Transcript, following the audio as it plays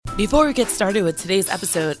Before we get started with today's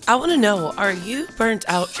episode, I want to know, are you burnt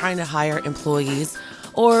out trying to hire employees?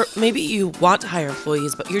 Or maybe you want to hire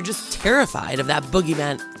employees, but you're just terrified of that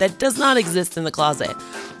boogeyman that does not exist in the closet.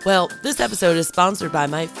 Well, this episode is sponsored by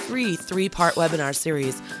my free 3-part webinar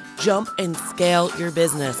series, Jump and Scale Your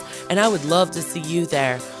Business, and I would love to see you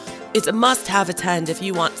there. It's a must-have attend if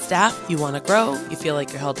you want staff, you want to grow, you feel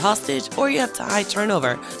like you're held hostage, or you have high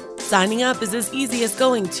turnover. Signing up is as easy as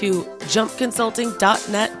going to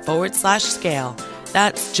jumpconsulting.net/scale.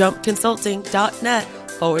 That's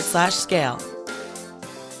jumpconsulting.net/scale.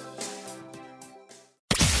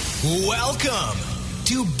 Welcome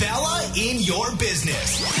to Bella in Your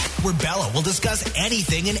Business, where Bella will discuss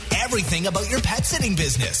anything and everything about your pet sitting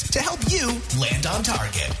business to help you land on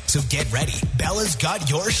target. So get ready. Bella's got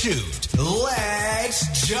your shoot.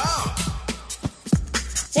 Let's jump.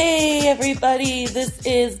 Hey everybody, this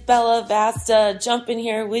is Bella Vasta jumping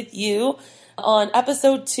here with you on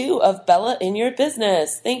episode 2 of Bella in Your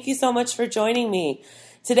Business. Thank you so much for joining me.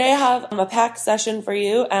 Today I have a packed session for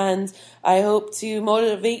you, and I hope to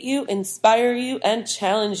motivate you, inspire you, and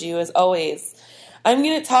challenge you as always. I'm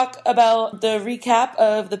going to talk about the recap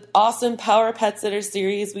of the awesome Power Pet Sitter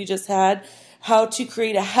series we just had, how to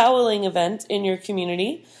create a howling event in your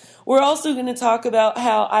community. We're also going to talk about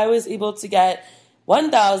how I was able to get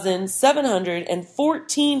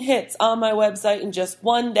 1,714 hits on my website in just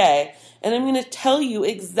one day, and I'm going to tell you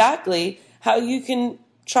exactly how you can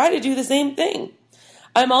try to do the same thing.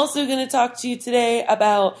 I'm also going to talk to you today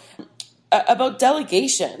about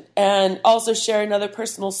delegation, and also share another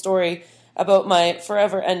personal story about my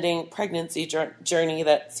forever-ending pregnancy journey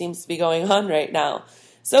that seems to be going on right now.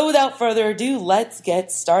 So without further ado, let's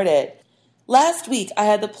get started. Last week, I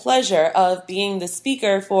had the pleasure of being the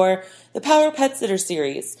speaker for the Power Pet Sitter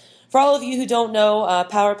series. For all of you who don't know,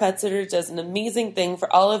 Power Pet Sitter does an amazing thing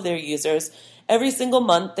for all of their users. Every single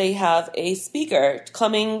month, they have a speaker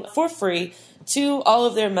coming for free to all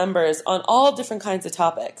of their members on all different kinds of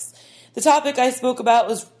topics. The topic I spoke about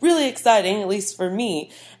was really exciting, at least for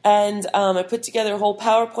me, and I put together a whole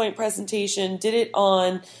PowerPoint presentation, did it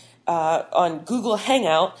on Google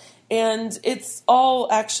Hangout, and it's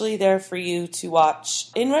all actually there for you to watch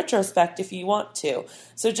in retrospect if you want to.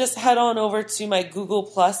 So just head on over to my Google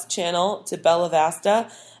Plus channel, to Bella Vasta,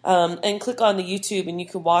 and click on the YouTube and you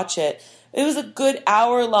can watch it. It was a good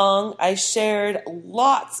hour long. I shared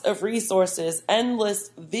lots of resources, endless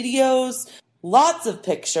videos, lots of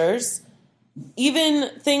pictures,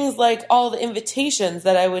 even things like all the invitations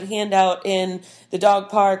that I would hand out in the dog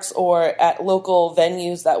parks or at local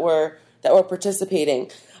venues that were participating.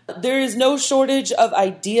 There is no shortage of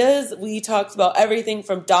ideas. We talked about everything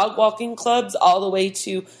from dog walking clubs all the way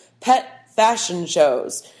to pet fashion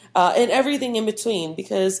shows, and everything in between,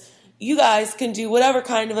 because you guys can do whatever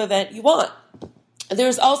kind of event you want.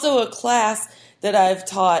 There's also a class that I've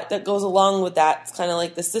taught that goes along with that. It's kind of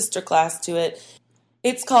like the sister class to it.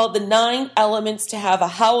 It's called the 9 Elements to Have a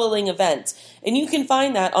Howling Event. And you can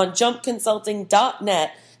find that on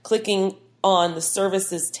jumpconsulting.net, clicking on the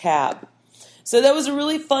services tab. So that was a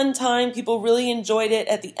really fun time. People really enjoyed it.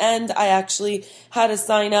 At the end, I actually had to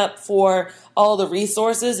sign up for all the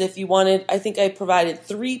resources. If you wanted, I think I provided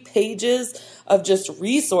 3 pages of just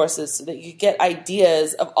resources so that you get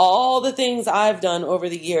ideas of all the things I've done over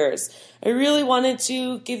the years. I really wanted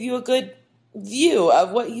to give you a good view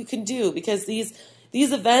of what you can do, because these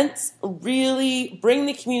events really bring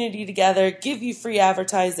the community together, give you free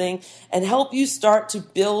advertising, and help you start to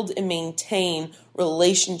build and maintain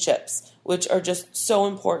relationships, which are just so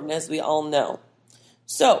important, as we all know.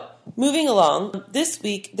 So, moving along, this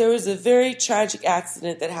week there was a very tragic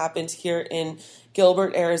accident that happened here in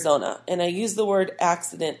Gilbert, Arizona, and I use the word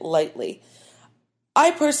accident lightly.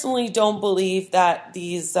 I personally don't believe that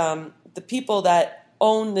the people that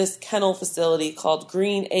own this kennel facility called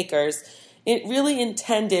Green Acres, it really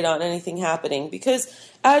intended on anything happening, because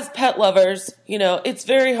as pet lovers, it's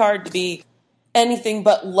very hard to be anything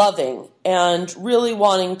but loving and really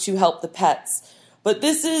wanting to help the pets. But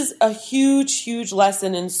this is a huge, huge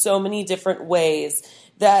lesson in so many different ways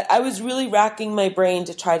that I was really racking my brain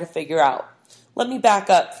to try to figure out. Let me back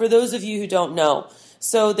up for those of you who don't know.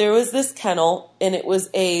 So there was this kennel, and it was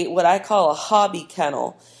what I call a hobby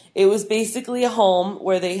kennel. It was basically a home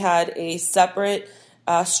where they had a separate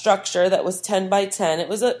structure that was 10 by 10. It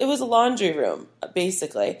was a laundry room,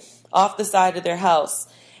 basically, off the side of their house.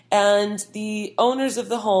 And the owners of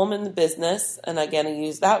the home and the business, and again, I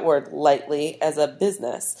use that word lightly as a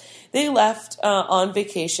business, they left on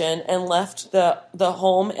vacation and left the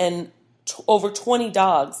home and over 20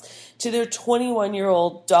 dogs to their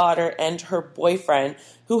 21-year-old daughter and her boyfriend,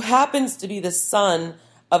 who happens to be the son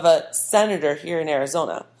of a senator here in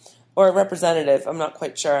Arizona, or a representative. I'm not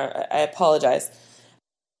quite sure. I apologize.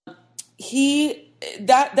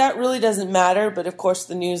 That really doesn't matter, but of course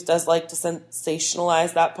the news does like to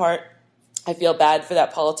sensationalize that part. I feel bad for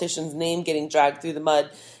that politician's name getting dragged through the mud,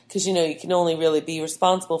 because, you can only really be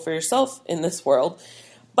responsible for yourself in this world.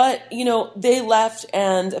 But, they left,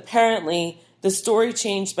 and apparently the story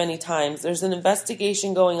changed many times. There's an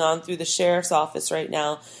investigation going on through the sheriff's office right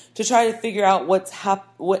now to try to figure out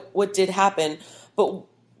what did happen. But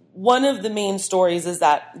one of the main stories is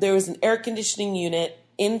that there was an air conditioning unit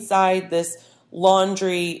inside this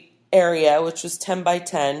laundry area, which was 10 by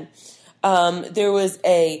 10. There was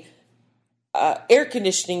a air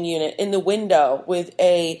conditioning unit in the window with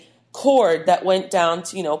a cord that went down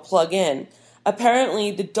to, plug in.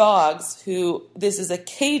 Apparently the dogs, this is a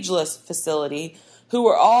cageless facility, who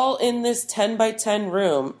were all in this 10 by 10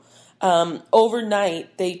 room,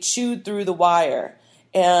 overnight, they chewed through the wire.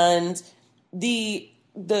 And the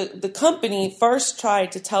company first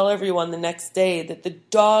tried to tell everyone the next day that the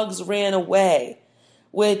dogs ran away,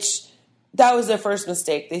 which that was their first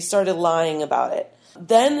mistake. They started lying about it.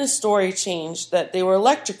 Then the story changed that they were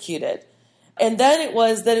electrocuted. And then it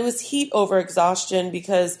was heat over exhaustion,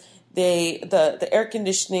 because the air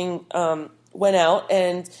conditioning went out,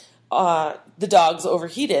 and the dogs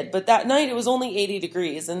overheated. But that night it was only 80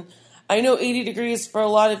 degrees. And I know 80 degrees for a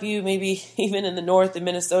lot of you, maybe even in the north in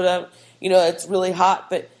Minnesota, it's really hot.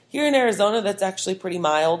 But here in Arizona, that's actually pretty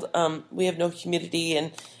mild. We have no humidity,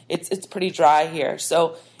 and it's pretty dry here.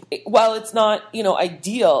 So while it's not,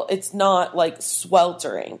 ideal, it's not like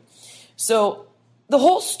sweltering. So the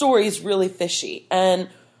whole story is really fishy, and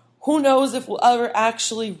who knows if we'll ever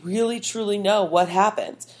actually really truly know what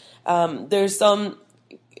happened. There's some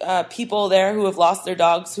people there who have lost their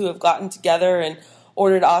dogs, who have gotten together and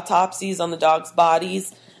ordered autopsies on the dogs'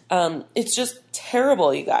 bodies. It's just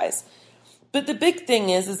terrible, you guys. But the big thing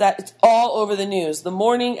is that it's all over the news. The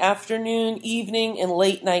morning, afternoon, evening, and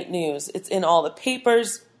late night news. It's in all the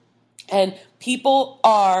papers. And people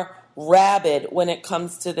are rabid when it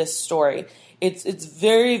comes to this story. It's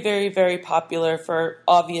very, very, very popular for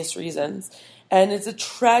obvious reasons. And it's a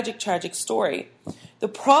tragic, tragic story. The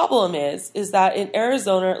problem is that in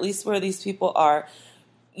Arizona, at least where these people are,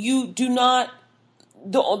 you do not,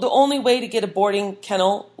 the only way to get a boarding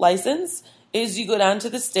kennel license is you go down to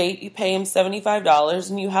the state, you pay them $75,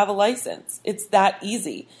 and you have a license. It's that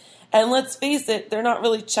easy. And let's face it, they're not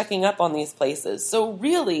really checking up on these places. So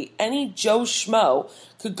really, any Joe Schmo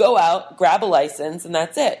could go out, grab a license, and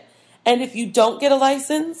that's it. And if you don't get a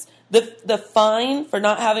license, the fine for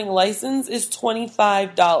not having a license is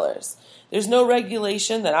 $25. There's no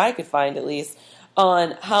regulation that I could find, at least,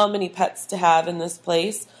 on how many pets to have in this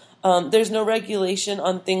place. There's no regulation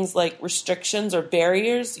on things like restrictions or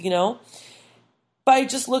barriers, By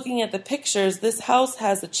just looking at the pictures, this house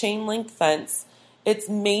has a chain link fence. It's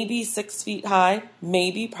maybe 6 feet high,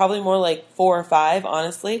 probably more like 4 or 5,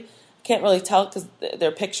 honestly. Can't really tell because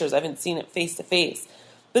they're pictures. I haven't seen it face to face.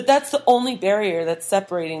 But that's the only barrier that's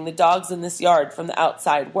separating the dogs in this yard from the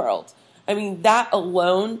outside world. I mean, that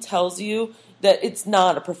alone tells you that it's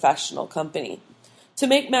not a professional company. To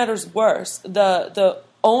make matters worse, the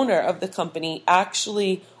owner of the company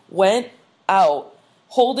actually went out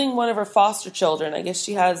holding one of her foster children. I guess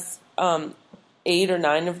she has 8 or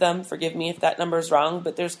 9 of them. Forgive me if that number is wrong,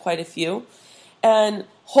 but there's quite a few. And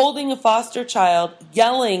holding a foster child,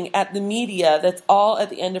 yelling at the media that's all at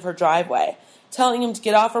the end of her driveway, telling him to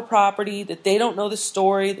get off her property, that they don't know the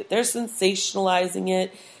story, that they're sensationalizing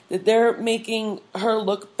it, that they're making her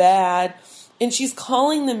look bad. And she's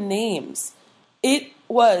calling them names. It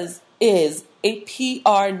is a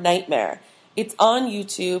PR nightmare. It's on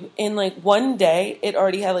YouTube. In like one day, it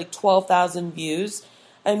already had like 12,000 views.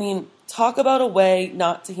 I mean, talk about a way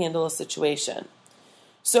not to handle a situation.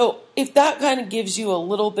 So if that kind of gives you a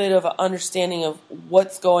little bit of an understanding of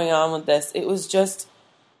what's going on with this, it was just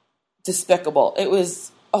despicable. It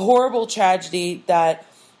was a horrible tragedy that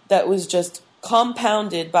was just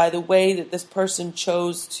compounded by the way that this person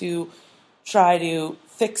chose to try to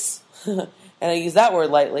fix, and I use that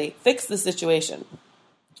word lightly, fix the situation.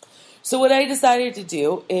 So what I decided to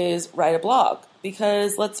do is write a blog,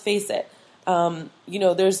 because let's face it,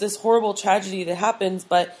 there's this horrible tragedy that happens,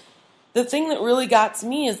 but the thing that really got to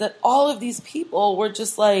me is that all of these people were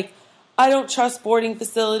just like, I don't trust boarding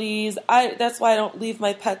facilities. That's why I don't leave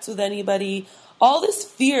my pets with anybody. All this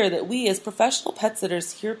fear that we as professional pet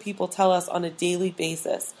sitters hear people tell us on a daily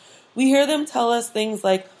basis. We hear them tell us things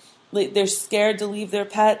like they're scared to leave their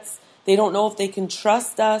pets. They don't know if they can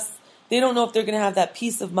trust us. They don't know if they're going to have that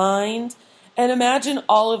peace of mind. And imagine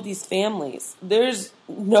all of these families. There's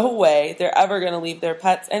no way they're ever going to leave their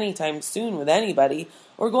pets anytime soon with anybody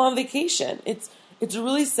or go on vacation. It's a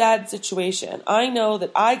really sad situation. I know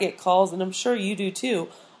that I get calls, and I'm sure you do too,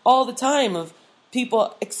 all the time of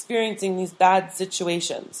people experiencing these bad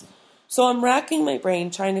situations. So I'm racking my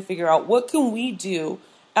brain trying to figure out what can we do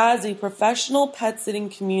as a professional pet sitting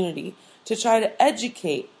community to try to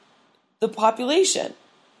educate the population.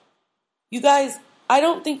 You guys, I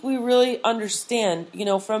don't think we really understand,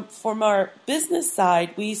 from our business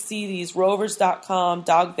side, we see these rovers.com,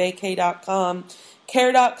 dogvacay.com,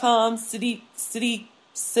 care.com,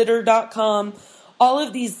 citysitter.com, all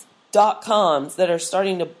of these .coms that are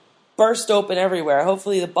starting to burst open everywhere.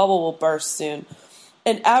 Hopefully the bubble will burst soon,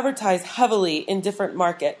 and advertise heavily in different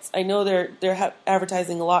markets. I know they're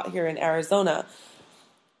advertising a lot here in Arizona.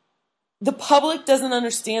 The public doesn't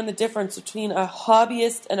understand the difference between a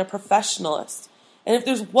hobbyist and a professionalist. And if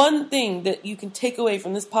there's one thing that you can take away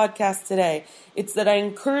from this podcast today, it's that I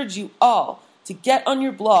encourage you all to get on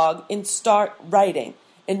your blog and start writing.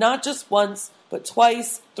 And not just once, but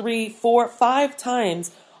twice, 3, 4, 5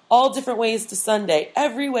 times, all different ways to Sunday,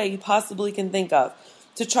 every way you possibly can think of,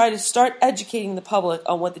 to try to start educating the public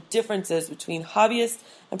on what the difference is between hobbyists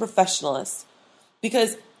and professionalists.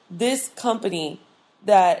 Because this company,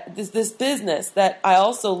 this business that I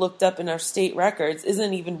also looked up in our state records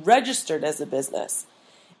isn't even registered as a business,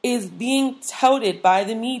 is being touted by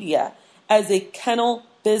the media as a kennel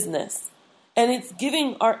business. And it's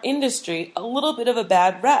giving our industry a little bit of a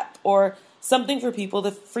bad rep, or something for people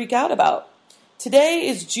to freak out about. Today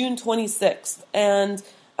is June 26th, and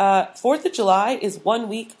 4th of July is 1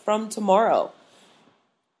 week from tomorrow.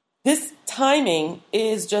 This timing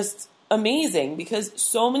is just amazing because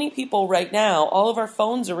so many people right now, all of our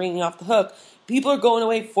phones are ringing off the hook. People are going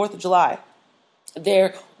away 4th of July.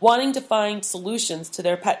 They're wanting to find solutions to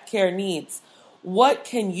their pet care needs. What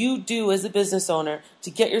can you do as a business owner to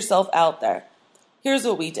get yourself out there? Here's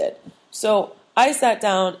what we did. So I sat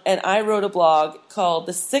down and I wrote a blog called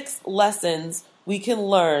The 6 Lessons We Can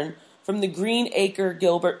Learn from the Green Acre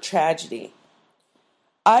Gilbert Tragedy.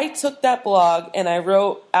 I took that blog and I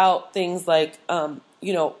wrote out things like,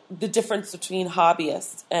 the difference between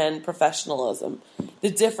hobbyists and professionalism, the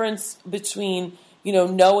difference between,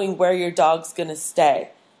 knowing where your dog's going to stay.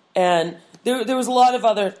 And there was a lot of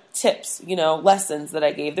other tips, lessons that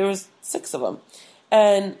I gave. There was 6 of them.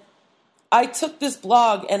 And I took this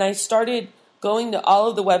blog and I started going to all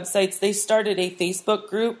of the websites. They started a Facebook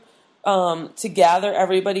group to gather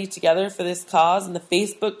everybody together for this cause. And the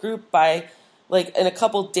Facebook group, in a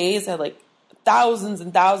couple days, had thousands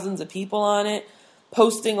and thousands of people on it,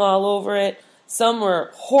 posting all over it. Some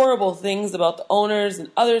were horrible things about the owners, and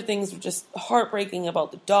other things were just heartbreaking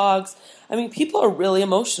about the dogs. I mean, people are really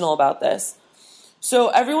emotional about this. So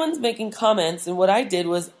everyone's making comments, and what I did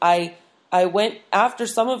was I went after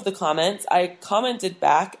some of the comments. I commented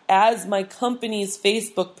back as my company's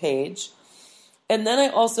Facebook page, and then I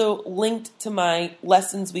also linked to my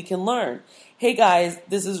Lessons We Can Learn. Hey guys,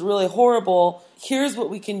 this is really horrible. Here's what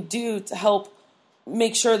we can do to help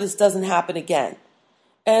make sure this doesn't happen again.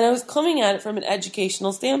 And I was coming at it from an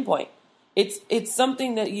educational standpoint. It's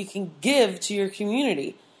something that you can give to your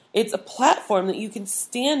community. It's a platform that you can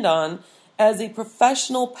stand on as a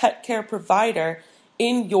professional pet care provider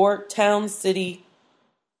in your town, city,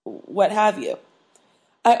 what have you.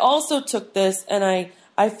 I also took this and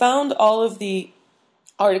I found all of the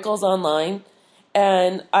articles online,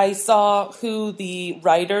 and I saw who the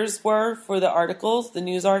writers were for the articles, the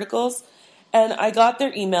news articles. And I got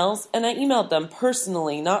their emails, and I emailed them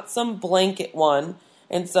personally, not some blanket one,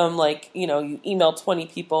 and some you email 20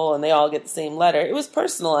 people and they all get the same letter. It was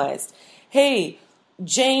personalized. Hey,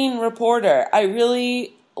 Jane reporter, I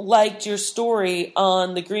really liked your story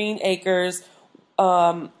on the Green Acres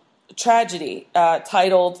tragedy,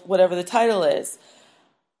 titled whatever the title is.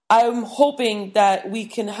 I'm hoping that we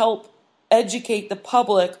can help educate the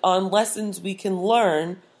public on lessons we can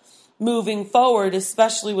learn moving forward,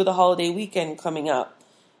 especially with the holiday weekend coming up.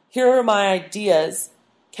 Here are my ideas.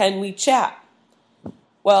 Can we chat?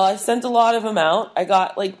 Well, I sent a lot of them out. I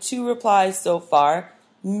got 2 replies so far.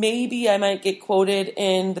 Maybe I might get quoted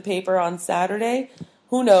in the paper on Saturday.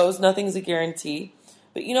 Who knows? Nothing's a guarantee.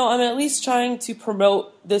 But, I'm at least trying to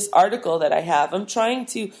promote this article that I have. I'm trying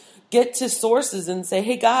to get to sources and say,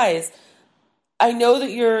 hey, guys, I know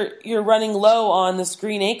that you're running low on this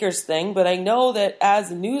Green Acres thing, but I know that as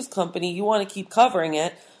a news company, you want to keep covering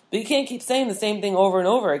it, but you can't keep saying the same thing over and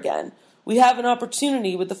over again. We have an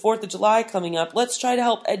opportunity with the 4th of July coming up. Let's try to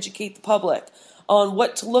help educate the public on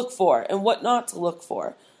what to look for and what not to look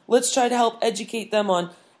for. Let's try to help educate them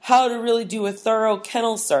on how to really do a thorough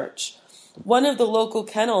kennel search. one of the local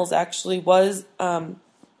kennels actually was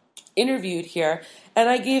interviewed here, and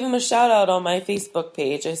I gave him a shout out on my Facebook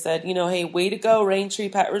page. I said, hey, way to go,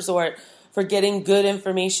 Raintree Pet Resort, for getting good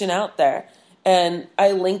information out there. And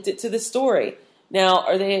I linked it to the story. Now,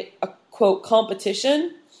 are they a quote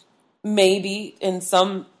competition? Maybe in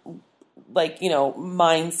some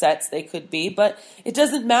mindsets they could be, but it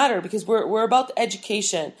doesn't matter because we're about the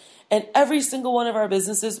education. And every single one of our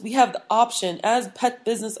businesses, we have the option as pet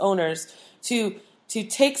business owners to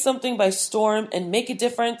take something by storm and make a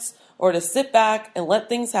difference, or to sit back and let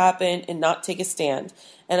things happen and not take a stand.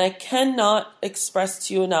 And I cannot express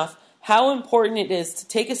to you enough how important it is to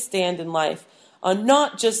take a stand in life on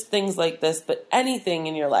not just things like this, but anything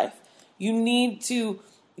in your life. You need to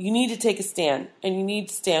take a stand, and you need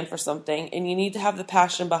to stand for something, and you need to have the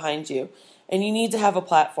passion behind you, and you need to have a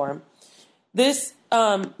platform. This,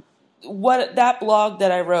 that blog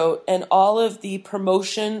that I wrote and all of the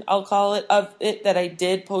promotion, I'll call it, of it that I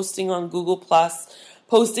did, posting on Google+,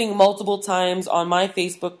 posting multiple times on my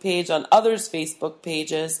Facebook page, on others' Facebook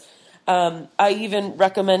pages. I even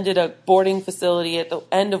recommended a boarding facility at the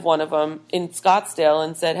end of one of them in Scottsdale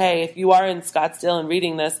and said, hey, if you are in Scottsdale and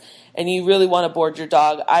reading this and you really want to board your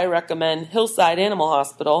dog, I recommend Hillside Animal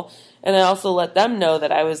Hospital. And I also let them know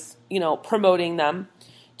that I was, promoting them.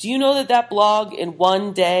 Do you know that blog in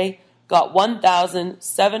one day got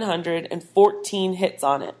 1,714 hits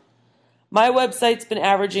on it? My website's been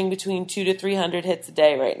averaging between 200 to 300 hits a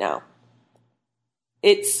day right now.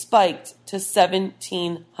 It spiked to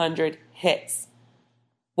 1,700 hits.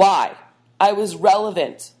 Why? I was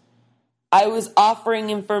relevant. I was offering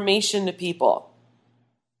information to people.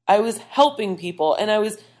 I was helping people, and I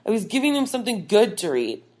was giving them something good to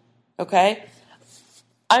read. Okay?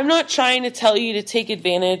 I'm not trying to tell you to take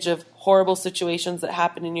advantage of horrible situations that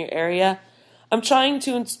happen in your area. I'm trying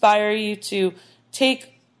to inspire you to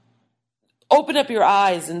open up your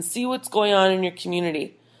eyes and see what's going on in your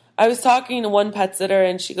community. I was talking to one pet sitter,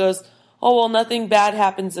 and she goes, oh, well, nothing bad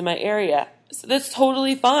happens in my area. So that's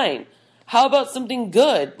totally fine. How about something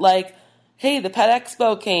good? Like, hey, the Pet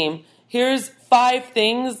Expo came. Here's 5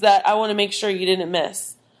 things that I want to make sure you didn't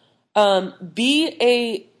miss.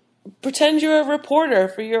 Pretend you're a reporter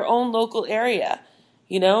for your own local area.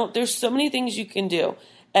 There's so many things you can do.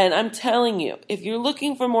 And I'm telling you, if you're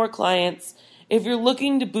looking for more clients, if you're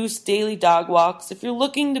looking to boost daily dog walks, if you're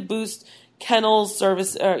looking to boost kennels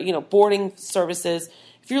service, or, boarding services,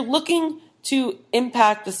 if you're looking to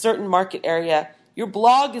impact a certain market area, your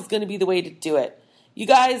blog is going to be the way to do it. You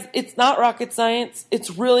guys, it's not rocket science.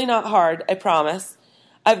 It's really not hard, I promise.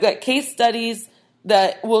 I've got case studies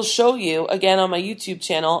that will show you, again, on my YouTube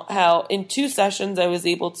channel, how in 2 sessions I was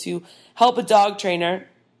able to help a dog trainer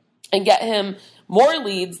and get him more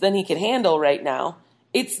leads than he can handle right now.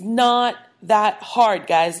 It's not that hard,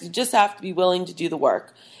 guys. You just have to be willing to do the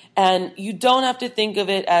work. And you don't have to think of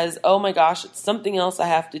it as, oh my gosh, it's something else I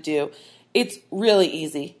have to do. It's really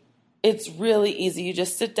easy. It's really easy. You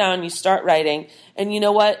just sit down, you start writing, and you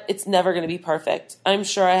know what? It's never going to be perfect. I'm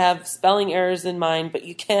sure I have spelling errors in mine, but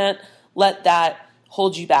you can't let that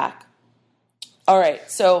hold you back. All right,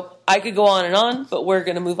 so I could go on, but we're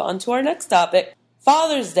going to move on to our next topic.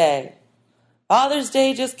 Father's Day. Father's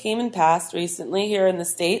Day just came and passed recently here in the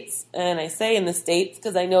States, and I say in the States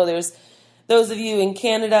because I know there's those of you in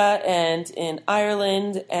Canada and in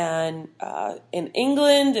Ireland and in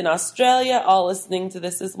England and Australia all listening to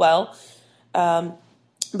this as well.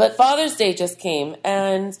 But Father's Day just came,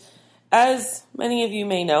 and as many of you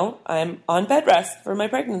may know, I'm on bed rest for my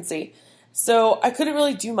pregnancy. So I couldn't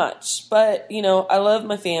really do much, but, I love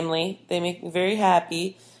my family. They make me very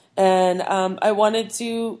happy, and I wanted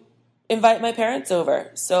to invite my parents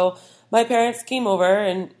over. So my parents came over,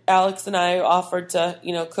 and Alex and I offered to,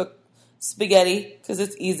 cook spaghetti because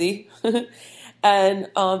it's easy. And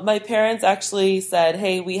my parents actually said,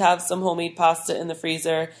 hey, we have some homemade pasta in the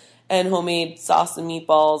freezer and homemade sauce and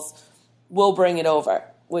meatballs. We'll bring it over,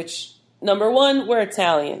 which, number 1, we're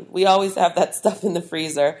Italian. We always have that stuff in the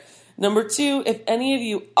freezer. Number 2, if any of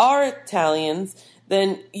you are Italians,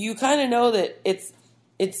 then you kind of know that it's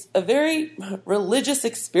a very religious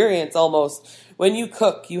experience almost. When you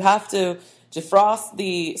cook, you have to defrost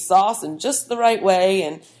the sauce in just the right way,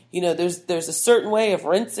 and there's a certain way of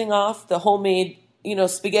rinsing off the homemade,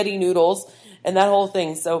 spaghetti noodles and that whole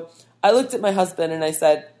thing. So I looked at my husband and I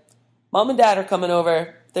said, Mom and Dad are coming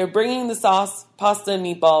over. They're bringing the sauce, pasta, and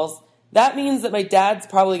meatballs. That means that my dad's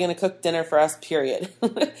probably going to cook dinner for us, period.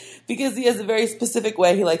 Because he has a very specific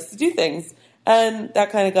way he likes to do things. And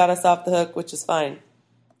that kind of got us off the hook, which is fine.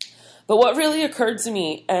 But what really occurred to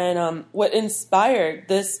me and what inspired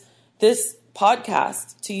this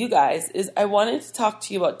podcast to you guys is I wanted to talk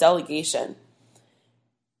to you about delegation.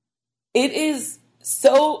 It is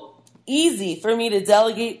so easy for me to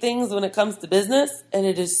delegate things when it comes to business, and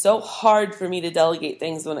it is so hard for me to delegate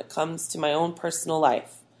things when it comes to my own personal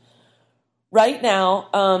life. Right now,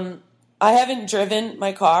 I haven't driven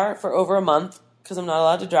my car for over a month because I'm not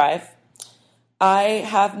allowed to drive. I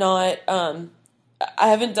haven't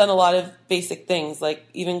done a lot of basic things, like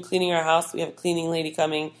even cleaning our house. We have a cleaning lady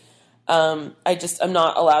coming. I'm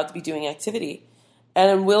not allowed to be doing activity.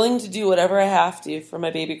 And I'm willing to do whatever I have to for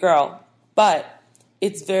my baby girl. But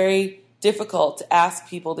it's very difficult to ask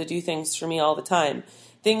people to do things for me all the time.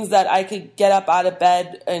 Things that I could get up out of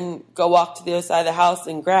bed and go walk to the other side of the house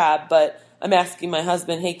and grab, but I'm asking my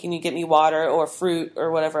husband, hey, can you get me water or fruit or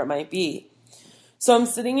whatever it might be? So I'm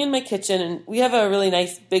sitting in my kitchen, and we have a really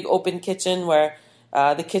nice big open kitchen where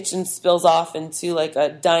the kitchen spills off into like a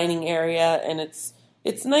dining area, and it's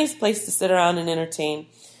a nice place to sit around and entertain.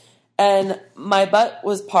 And my butt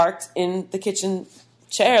was parked in the kitchen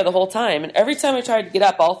chair the whole time. And every time I tried to get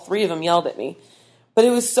up, all three of them yelled at me. But it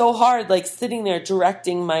was so hard, like sitting there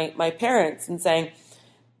directing my parents and saying,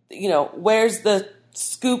 where's the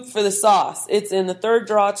scoop for the sauce? It's in the third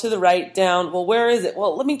drawer to the right down. Well, where is it?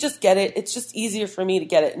 Well, let me just get it. It's just easier for me to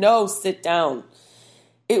get it. No, sit down.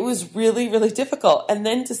 It was really, really difficult. And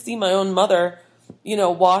then to see my own mother,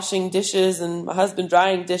 washing dishes and my husband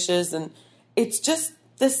drying dishes. And it's just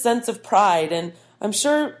this sense of pride. And I'm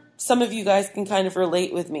sure some of you guys can kind of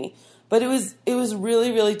relate with me. But it was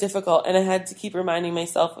really, really difficult. And I had to keep reminding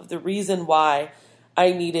myself of the reason why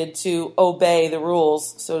I needed to obey the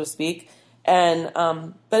rules, so to speak. And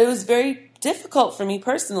but it was very difficult for me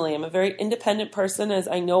personally. I'm a very independent person, as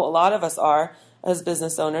I know a lot of us are as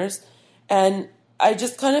business owners. And I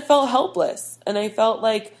just kind of felt helpless. And I felt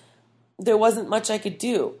like there wasn't much I could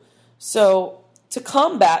do. So to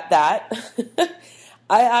combat that,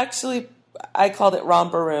 I called it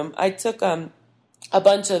romper room. I took a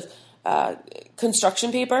bunch of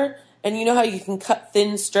construction paper, and you know how you can cut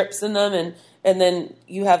thin strips in them, and then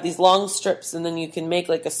you have these long strips, and then you can make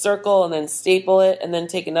like a circle and then staple it, and then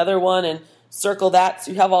take another one and circle that,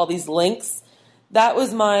 so you have all these links. That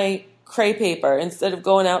was my cray paper. Instead of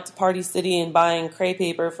going out to Party City and buying cray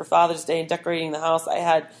paper for Father's Day and decorating the house, I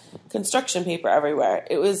had construction paper everywhere.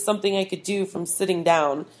 It was something I could do from sitting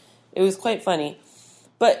down. It was quite funny.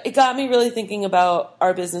 But it got me really thinking about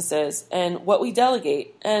our businesses and what we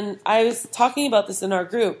delegate. And I was talking about this in our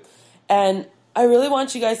group, and I really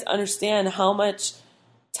want you guys to understand how much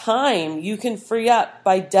time you can free up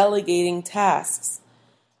by delegating tasks.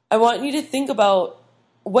 I want you to think about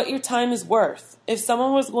what your time is worth. If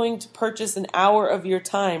someone was going to purchase an hour of your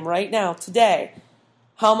time right now, today,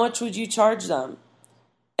 how much would you charge them?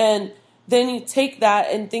 And then you take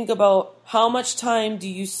that and think about how much time do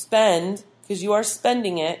you spend, because you are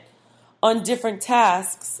spending it, on different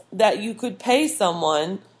tasks that you could pay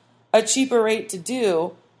someone a cheaper rate to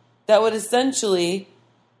do that would essentially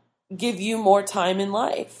give you more time in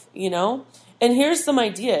life, And here's some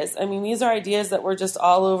ideas. I mean, these are ideas that were just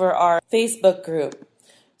all over our Facebook group.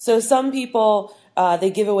 So some people, they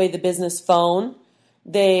give away the business phone,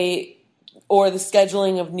 or the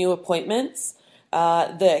scheduling of new appointments,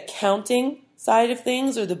 the accounting side of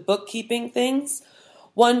things, or the bookkeeping things.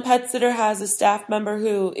 One pet sitter has a staff member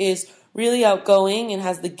who is really outgoing and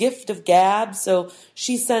has the gift of gab, so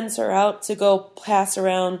she sends her out to go pass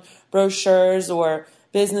around brochures or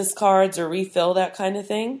business cards or refill that kind of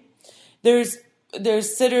thing. There's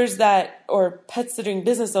sitters or pet sitting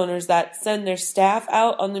business owners that send their staff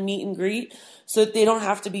out on the meet and greet so that they don't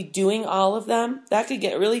have to be doing all of them. That could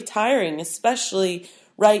get really tiring, especially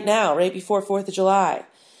right now, right before 4th of July.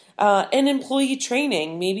 And employee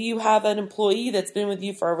training. Maybe you have an employee that's been with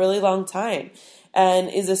you for a really long time and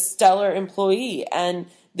is a stellar employee, and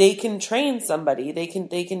they can train somebody. They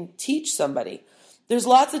can teach somebody. There's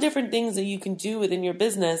lots of different things that you can do within your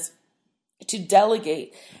business to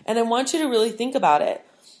delegate. And I want you to really think about it.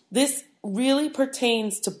 This really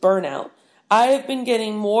pertains to burnout. I have been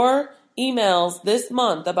getting more emails this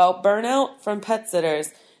month about burnout from pet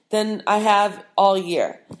sitters than I have all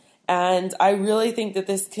year. And I really think that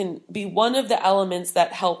this can be one of the elements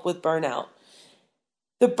that help with burnout.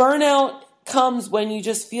 The burnout comes when you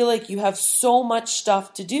just feel like you have so much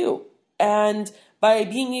stuff to do. And by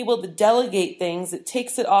being able to delegate things, it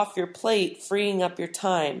takes it off your plate, freeing up your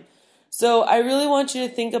time. So I really want you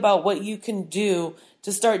to think about what you can do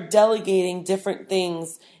to start delegating different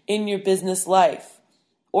things in your business life.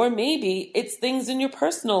 Or maybe it's things in your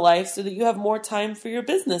personal life so that you have more time for your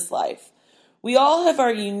business life. We all have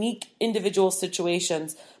our unique individual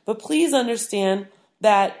situations, but please understand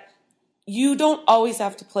that you don't always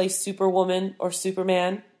have to play Superwoman or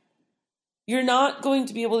Superman. You're not going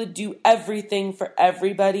to be able to do everything for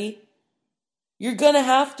everybody. You're going to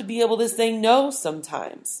have to be able to say no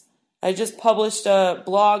sometimes. I just published a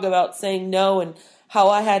blog about saying no and how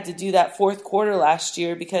I had to do that fourth quarter last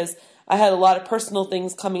year because I had a lot of personal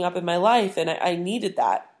things coming up in my life and I needed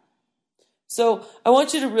that. So I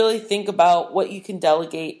want you to really think about what you can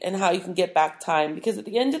delegate and how you can get back time, because at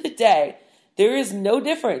the end of the day, there is no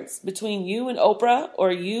difference between you and Oprah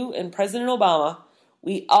or you and President Obama.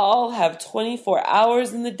 We all have 24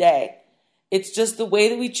 hours in the day. It's just the way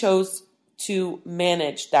that we chose to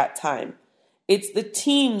manage that time. It's the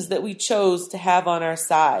teams that we chose to have on our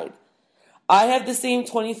side. I have the same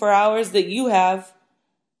 24 hours that you have,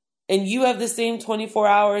 and you have the same 24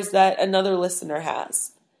 hours that another listener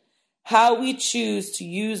has. How we choose to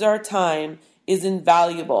use our time is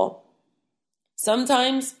invaluable.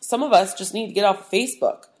 Sometimes some of us just need to get off of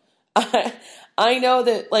Facebook. I know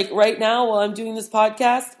that like right now while I'm doing this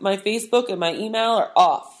podcast, my Facebook and my email are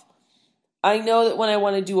off. I know that when I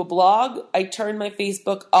want to do a blog, I turn my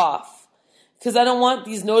Facebook off because I don't want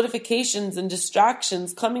these notifications and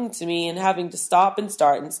distractions coming to me and having to stop and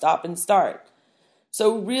start and stop and start.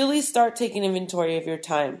 So really start taking inventory of your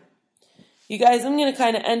time. You guys, I'm going to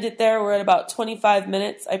kind of end it there. We're at about 25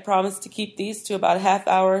 minutes. I promise to keep these to about a half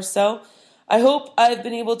hour or so. I hope I've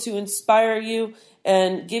been able to inspire you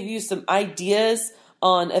and give you some ideas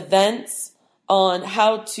on events, on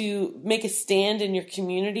how to make a stand in your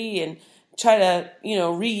community and try to,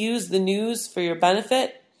 reuse the news for your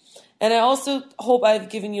benefit. And I also hope I've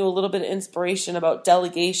given you a little bit of inspiration about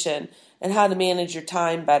delegation and how to manage your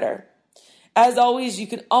time better. As always, you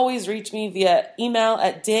can always reach me via email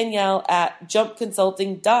at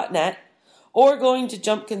danielle@jumpconsulting.net or going to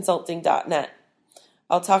jumpconsulting.net.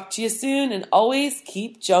 I'll talk to you soon, and always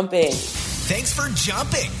keep jumping. Thanks for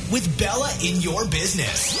jumping with Bella in your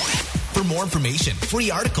business. For more information,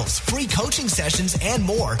 free articles, free coaching sessions, and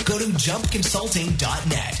more, go to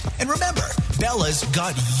jumpconsulting.net. And remember, Bella's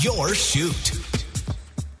got your shoot.